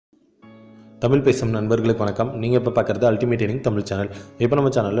தமிழ் பேசும் நண்பர்களுக்கு வணக்கம். நீங்கள் இப்போ பார்க்குறது அல்டிமேட் ஏர்னிங் தமிழ் சேனல். இப்போ நம்ம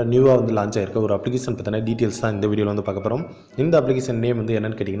சேனலில் நியூவாக வந்து லான்ச் ஆயிருக்க ஒரு அப்ளிகேஷன் பற்றின டீட்டெயில்ஸ் தான் இந்த வீடியோவில் வந்து பார்க்க போகிறோம். இந்த அப்ளிகேஷன் நேம் வந்து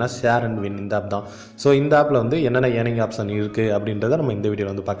என்னென்னு கேட்டிங்கன்னா ஷேர் அண்ட் வின் இந்த ஆப் தான். ஸோ இந்த ஆப்பில் வந்து என்னென்ன ஏர்னிங் ஆப்ஷன் இருக்குது அப்படின்றத நம்ம இந்த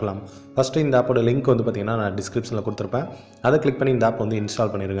வீடியோவில் வந்து பார்க்கலாம். ஃபஸ்ட்டு இந்த ஆப்போட லிங்க் வந்து பார்த்திங்கன்னா நான் டிஸ்கிரிப்ஷனில் கொடுத்துருப்பேன். அதை கிளிக் பண்ணி இந்த ஆப் வந்து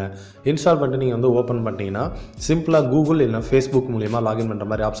இன்ஸ்டால் பண்ணிடுங்க. இன்ஸ்டால் பண்ணிட்டு நீங்கள் வந்து ஓப்பன் பண்ணிட்டீங்கன்னா சிம்பிளாக கூகுள் இல்லை ஃபேஸ்புக் மூலியமாக லாகின் பண்ணுற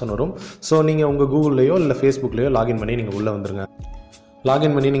மாதிரி ஆப்ஷன் வரும். ஸோ நீங்கள் உங்கள் கூகுள்லேயோ இல்லை ஃபேஸ்புக்லேயோ லாகின் பண்ணி நீங்கள் உள்ளே வந்துருங்க.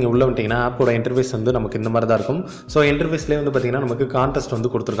 லாகின் பண்ணி நீங்கள் உள்ளே வந்துட்டிங்கன்னா ஆப்போட இன்டர்ஃபேஸ் வந்து நமக்கு இந்த மாதிரி தான் இருக்கும். ஸோ இன்டர்ஃபேஸ்லேயே வந்து பார்த்திங்கன்னா நமக்கு கான்டெஸ்ட் வந்து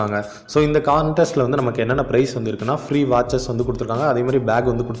கொடுத்துருக்காங்க. ஸோ இந்த கான்டெஸ்ட்டில் வந்து நமக்கு என்னென்ன ப்ரைஸ் வந்து இருக்குன்னா ஃப்ரீ வாட்சஸ் வந்து கொடுத்துருக்காங்க, அதே மாதிரி பேக்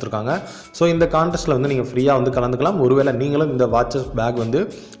வந்து கொடுத்துருக்காங்க. ஸோ இந்த கான்டெஸ்ட்டில் வந்து நீங்கள் ஃப்ரீயாக வந்து கலந்துக்கலாம். ஒருவேளை நீங்களும் இந்த வாட்சஸ் பேக் வந்து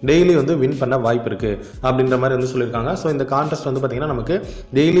டெய்லி வந்து வின் பண்ண வாய்ப்பு இருக்குது அப்படின்ற மாதிரி வந்து சொல்லியிருக்காங்க. ஸோ இந்த கான்டெஸ்ட் வந்து பார்த்திங்கன்னா நமக்கு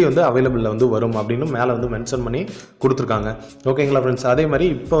டெய்லி வந்து அவைலபிளில் வந்து வரும் அப்படின்னு மேலே வந்து மென்ஷன் பண்ணி கொடுத்துருக்காங்க. ஓகேங்களா ஃப்ரெண்ட்ஸ்? அதே மாதிரி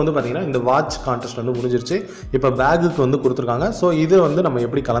இப்போ வந்து பார்த்திங்கன்னா இந்த வாட்ச் கான்டெஸ்ட் வந்து முடிஞ்சிருச்சு. இப்போ பேக்குக்கு வந்து கொடுத்துருக்காங்க. ஸோ இது வந்து நம்ம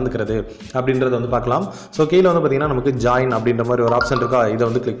எப்படி கலந்துக்கிறது அப்படின்றத வந்து பார்க்கலாம். ஸோ கீழே வந்து பார்த்தீங்கன்னா நமக்கு ஜாயின் அப்படின்ற மாதிரி ஒரு ஆப்ஷன் இருக்கா, இதை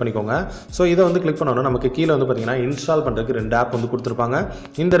வந்து கிளிக் பண்ணிக்கோங்க. ஸோ இதை வந்து கிளிக் பண்ணோன்னா நமக்கு கீழே வந்து பார்த்தீங்கன்னா இன்ஸ்டால் பண்ணுறதுக்கு 2 ஆப் வந்து கொடுத்துருப்பாங்க.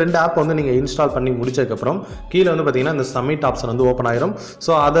 இந்த 2 ஆப் வந்து நீங்கள் இன்ஸ்டால் பண்ணி முடிச்சதுக்கப்புறம் கீழே வந்து பார்த்தீங்கன்னா இந்த சப்மிட் ஆப்ஷன் வந்து ஓப்பன் ஆயிரும்.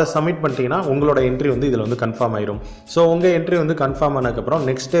 ஸோ அதை சப்மிட் பண்ணிட்டீங்கன்னா உங்களோட என்ட்ரி வந்து இதில் வந்து கன்ஃபார்ம் ஆயிரும். ஸோ உங்கள் என்ட்ரி வந்து கன்ஃபார்ம் ஆனதுக்கப்புறம்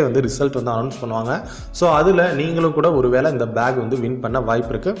நெக்ஸ்ட் டே வந்து ரிசல்ட் வந்து அனௌன்ஸ் பண்ணுவாங்க. ஸோ அதில் நீங்களும் கூட ஒரு வேளை இந்த பேக் வந்து வின் பண்ண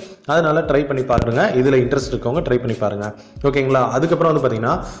வாய்ப்பு இருக்குது. அதனால் ட்ரை பண்ணி பாருங்க. இதில் இன்ட்ரெஸ்ட் இருக்கவங்க ட்ரை பண்ணி பாருங்கள். ஓகேங்களா? அதுக்கப்புறம் வந்து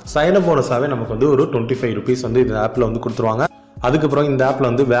பார்த்தீங்கன்னா சைன் அப் போனஸாகவே நமக்கு வந்து ஒரு 25 rupees வந்து இந்த ஆப்பில் வந்து கொடுத்துருவாங்க. அதுக்கப்புறம் இந்த ஆப்பில்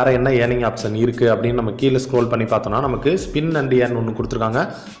வந்து வேறு என்ன ஏர்னிங் ஆப்ஷன் இருக்குது அப்படின்னு நம்ம கீழே ஸ்க்ரோல் பண்ணி பார்த்தோம்னா நமக்கு ஸ்பின் அண்ட் ஏர்ன் ஒன்று கொடுத்துருக்காங்க.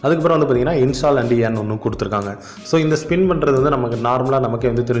 அதுக்கப்புறம் வந்து பார்த்திங்கன்னா இன்ஸ்டால் அண்ட் ஏர்ன் ஒன்று கொடுத்துருக்காங்க. ஸோ இந்த ஸ்பின் பண்ணுறது வந்து நமக்கு நார்மலாக நமக்கே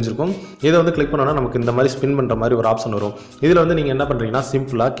வந்து தெரிஞ்சிருக்கும். இதை வந்து கிளிக் பண்ணோன்னா நமக்கு இந்த மாதிரி ஸ்பின் பண்ணுற மாதிரி ஒரு ஆப்ஷன் வரும். இதில் வந்து நீங்கள் என்ன பண்ணுறீங்கன்னா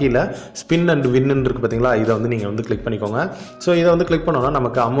சிம்பிளாக கீழே ஸ்பின் அண்ட் வின்னு இருக்குது பார்த்தீங்களா, இதை வந்து நீங்கள் வந்து கிளிக் பண்ணிக்கோங்க. ஸோ இதை வந்து கிளிக் பண்ணோன்னா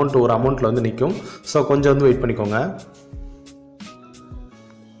நமக்கு ஒரு அமௌண்ட்டில் வந்து நிற்கும். ஸோ கொஞ்சம் வந்து வெயிட் பண்ணிக்கோங்க.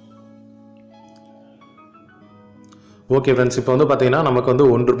 ஓகே ஃப்ரெண்ட்ஸ், இப்போ வந்து பார்த்தீங்கன்னா நமக்கு வந்து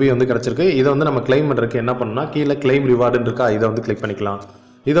 1 ரூபாய் வந்து கிடச்சிருக்கு. இதை வந்து நம்ம கிளைம் பண்ணுறதுக்கு என்ன பண்ணணும்னா கீழே கிளைம் ரிவார்டுன்னு இருக்கா, இதை வந்து கிளிக் பண்ணிக்கலாம்.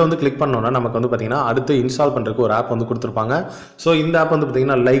 இதை வந்து கிளிக் பண்ணோன்னா நமக்கு வந்து பார்த்திங்கன்னா அடுத்து இன்ஸ்டால் பண்ணுறதுக்கு ஒரு ஆப் வந்து கொடுத்துருப்பாங்க. ஸோ இந்த ஆப் வந்து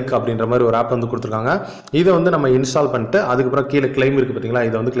பார்த்திங்கன்னா லைக் அப்படின்ற மாதிரி ஒரு ஆப் வந்து கொடுத்துருக்காங்க. இதை வந்து நம்ம இன்ஸ்டால் பண்ணிட்டு அதுக்கப்புறம் கீழே கிளைம் இருக்குது பார்த்திங்களா,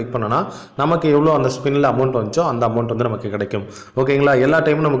 இதை வந்து கிளிக் பண்ணோன்னா நமக்கு எவ்வளோ அந்த ஸ்பின்னில் அமௌண்ட் வந்துச்சோ அந்த அமௌண்ட் வந்து நமக்கு கிடைக்கும். ஓகேங்களா? எல்லா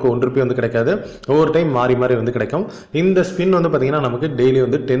டைமும் நமக்கு 1 ரூபாய் வந்து கிடைக்காது, ஒவ்வொரு டைம் மாறி மாறி வந்து கிடைக்கும். இந்த ஸ்பின் வந்து பார்த்திங்கன்னா நமக்கு டெய்லி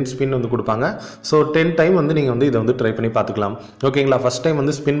வந்து 10 ஸ்பின் வந்து கொடுப்பாங்க. ஸோ 10 டைம் வந்து நீங்கள் வந்து இதை வந்து ட்ரை பண்ணி பார்த்துக்கலாம். ஓகேங்களா? ஃபஸ்ட் டைம்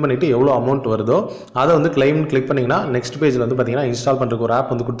வந்து ஸ்பின் பண்ணிவிட்டு எவ்வளோ அமௌண்ட் வருதோ அதை வந்து கிளைம் கிளிக் பண்ணிங்கன்னா நெக்ஸ்ட் பேஜில் வந்து பார்த்திங்கன்னா இன்ஸ்டால் பண்ணுறதுக்கு ஒரு ஆப்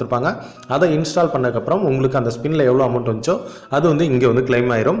வந்து கொடுத்துருப்பாங்க. அதை இன்ஸ்டால் பண்ணதுக்கப்புறம் உங்களுக்கு அந்த ஸ்பின்ல எவ்வளோ அமௌண்ட் வந்துச்சோ அது வந்து இங்கே வந்து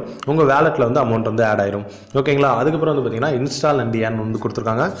கிளைம் ஆயிரும். உங்கள் வேலெட்டில் வந்து அமௌண்ட் வந்து ஆட் ஆயிரும். ஓகேங்களா? அதுக்கப்புறம் வந்து பார்த்தீங்கன்னா இன்ஸ்டால் அண்ட் ஏர்ன் வந்து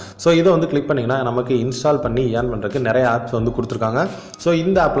கொடுத்துருக்காங்க. ஸோ இதை வந்து கிளிக் பண்ணிங்கன்னா நமக்கு இன்ஸ்டால் பண்ணி ஏர்ன் பண்ணுறதுக்கு நிறைய ஆப்ஸ் வந்து கொடுத்துருக்காங்க. ஸோ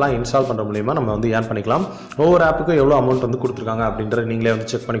இந்த ஆப்லாம் இன்ஸ்டால் பண்ணுற மூலியமாக நம்ம வந்து ஏர்ன் பண்ணிக்கலாம். ஒவ்வொரு ஆப்புக்கும் எவ்வளோ அமௌண்ட் வந்து கொடுத்துருக்காங்க அப்படின்றத நீங்களே வந்து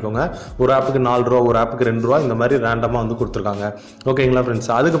செக் பண்ணிக்கோங்க. ஒரு ஆப்புக்கு 4 ரூபா, ஒரு ஆப்புக்கு 2 ரூபா, இந்த மாதிரி ரேண்டமாக வந்து கொடுத்துருக்காங்க. ஓகேங்களா ஃப்ரெண்ட்ஸ்?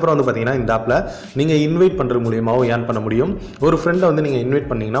 அதுக்கப்புறம் வந்து பார்த்தீங்கன்னா இந்த ஆப்பில் நீங்கள் இன்வைட் பண்ணுறது மூலியமாகவும் ஏர்ன் பண்ண முடியும். ஒரு ஃப்ரெண்டை வந்து நீங்கள் இன்வைட்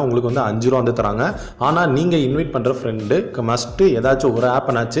பண்ணிங்கன்னா உங்களுக்கு வந்து 5 ரூபா வந்து தராங்க. ஆனால் நீங்கள் இன்வைட் பண்ணுற ஃப்ரெண்டுக்கு மஸ்ட்டு ஏதாச்சும் ஒரு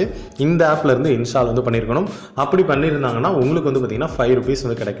ஆப்னாச்சு இந்த ஆப்பில் இருந்து இன்ஸ்டால் வந்து பண்ணியிருக்கணும். அப்படி பண்ணியிருந்தாங்கன்னா உங்களுக்கு வந்து பார்த்தீங்கன்னா 5 rupees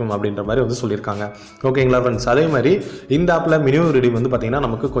வந்து கிடைக்கும் அப்படின்ற மாதிரி வந்து சொல்லியிருக்காங்க. ஓகேங்களா ஃப்ரெண்ட்ஸ்? அதே மாதிரி இந்த ஆப்பில் மினிமம் ரெடீம் வந்து பார்த்தீங்கன்னா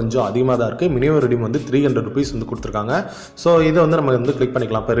நமக்கு கொஞ்சம் அதிகமாக தான் இருக்குது. மினிமம் ரெடீம் வந்து 300 rupees வந்து கொடுத்துருக்காங்க. ஸோ இதை வந்து நம்ம வந்து கிளிக்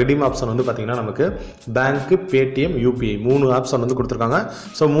பண்ணிக்கலாம். இப்போ ரெடீம் ஆப்ஷன் வந்து பார்த்தீங்கன்னா நமக்கு பேங்க்கு, பேடிஎம், யூபிஐ 3 ஆப்ஷன் வந்து கொடுத்துருக்காங்க.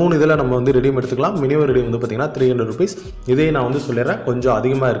 ஸோ 3 இதில் நம்ம வந்து ரெடீம் எடுத்துக்கலாம். மினிமம் ரெடீம் வந்து பார்த்தீங்கன்னா 300 rupees. இதே நான் வந்து சொல்லிடுறேன், கொஞ்சம்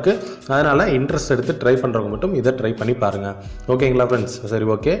அதிகமாக இருக்குது. அதனால் இன்ட்ரெஸ்ட் எடுத்து ட்ரை பண்ணுறவங்க மட்டும் இதை ட்ரை பண்ணி பாருங்கள். ஓகேங்களா ஃப்ரெண்ட்ஸ்? சரி,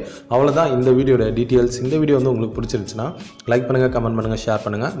 ஓகே, அவ்வளோதான் இந்த வீடியோட டீட்டெயில்ஸ். இந்த வீடியோ வந்து உங்களுக்கு பிடிச்சிருந்துச்சுன்னா லைக் பண்ணுங்கள், கமெண்ட் பண்ணுங்கள், ஷேர்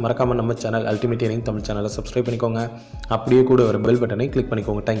பண்ணுங்கள். மறக்காமல் நம்ம சேனல் அல்டிமேட் ஏர்னிங் தமிழ் சேனலை சப்ஸ்கிரைப் பண்ணிக்கோங்க. அப்படியே கூட ஒரு பெல் பட்டனை கிளிக்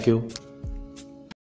பண்ணிக்கோங்க. தேங்க்யூ.